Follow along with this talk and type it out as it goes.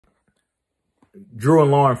Drew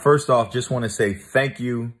and Lauren, first off, just want to say thank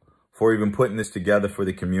you for even putting this together for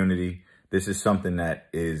the community. This is something that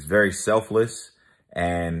is very selfless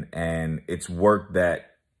and it's work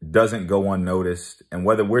that doesn't go unnoticed. And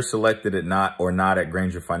whether we're selected or not at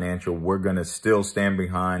Granger Financial, we're going to still stand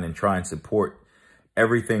behind and try and support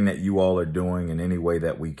everything that you all are doing in any way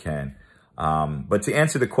that we can. But to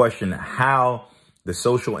answer the question, how the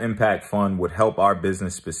Social Impact Fund would help our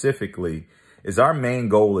business specifically, is our main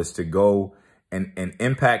goal is to go and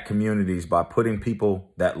impact communities by putting people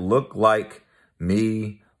that look like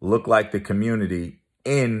me, look like the community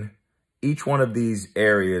in each one of these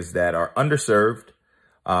areas that are underserved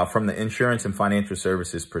from the insurance and financial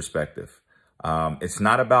services perspective. It's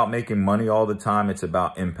not about making money all the time. It's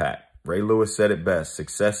about impact. Ray Lewis said it best.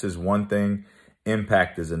 Success is one thing.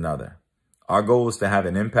 Impact is another. Our goal is to have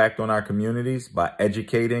an impact on our communities by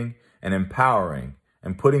educating and empowering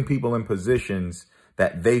and putting people in positions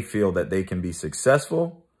that they feel that they can be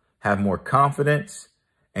successful, have more confidence,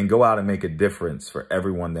 and go out and make a difference for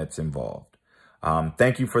everyone that's involved.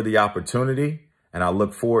 Thank you for the opportunity, and I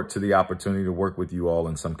look forward to the opportunity to work with you all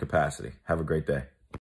in some capacity. Have a great day.